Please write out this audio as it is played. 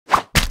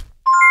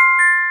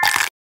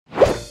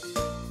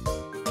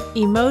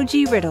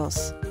Emoji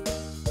Riddles.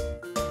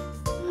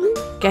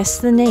 Guess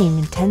the name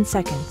in 10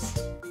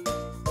 seconds.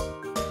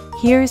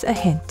 Here's a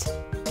hint.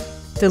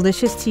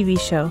 Delicious TV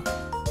show.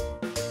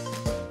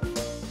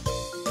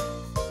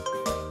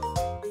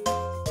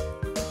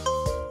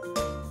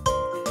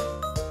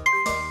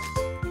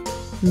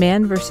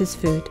 Man versus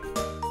food.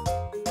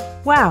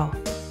 Wow,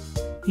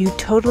 you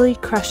totally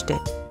crushed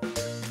it.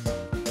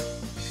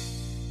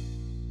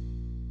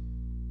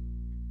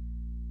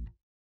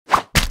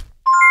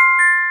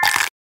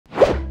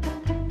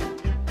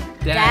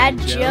 Dad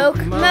joke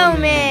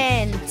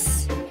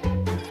moments.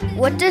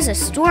 What does a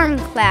storm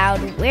cloud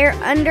wear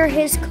under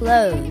his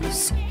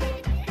clothes?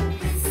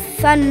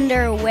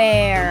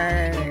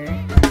 Thunderwear.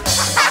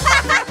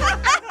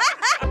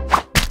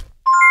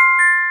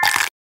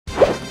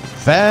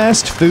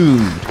 Fast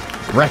food,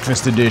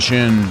 breakfast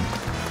edition.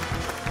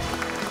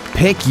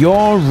 Pick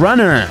your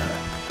runner.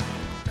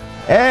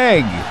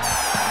 Egg.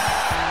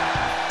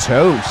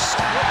 Toast.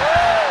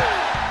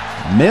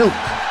 Milk.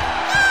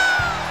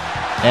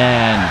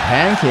 And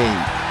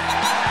pancake.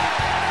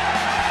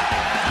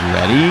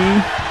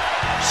 Ready,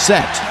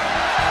 set,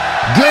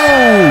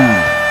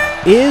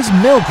 go! Is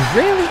milk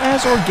really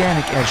as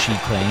organic as she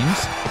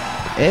claims?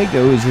 Egg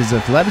owes his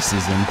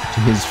athleticism to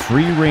his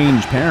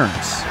free-range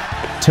parents.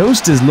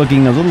 Toast is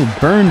looking a little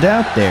burned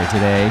out there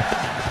today.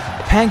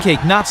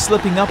 Pancake not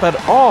slipping up at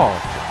all.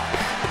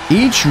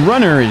 Each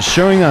runner is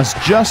showing us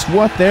just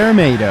what they're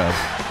made of.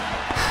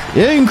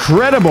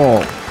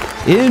 Incredible!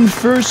 In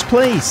first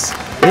place,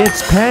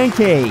 it's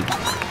Pancake,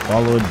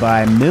 followed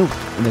by Milk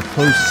in a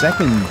close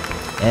second,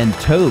 and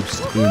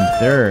Toast in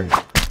third.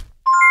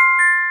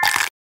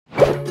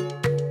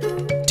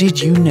 Did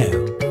you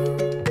know?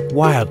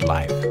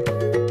 Wildlife.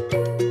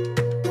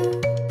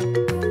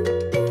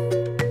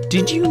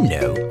 Did you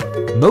know?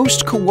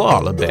 Most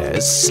koala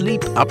bears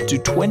sleep up to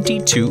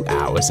 22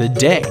 hours a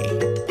day.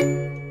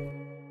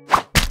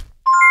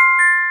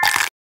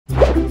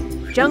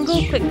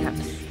 Jungle Quick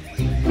Cups.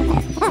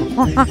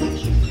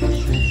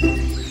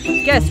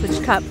 Guess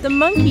which cup the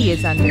monkey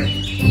is under.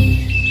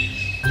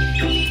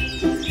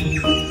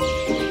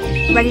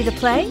 Ready to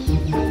play?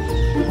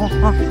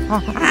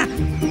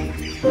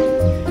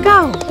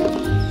 Go!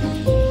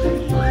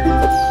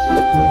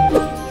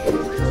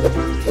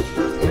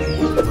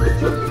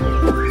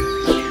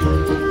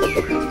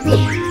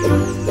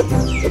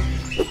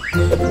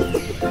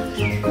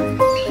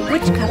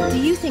 Which cup do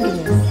you think it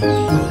is?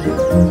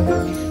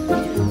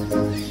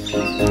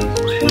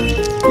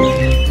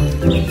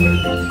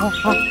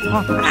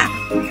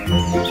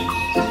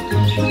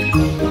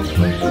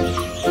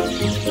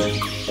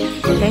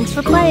 Thanks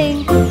for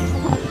playing.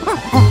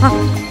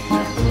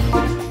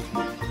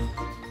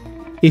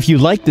 If you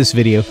liked this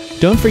video,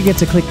 don't forget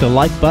to click the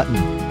like button.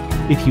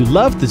 If you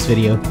loved this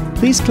video,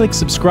 please click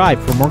subscribe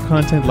for more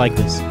content like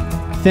this.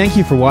 Thank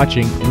you for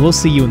watching, and we'll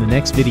see you in the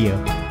next video.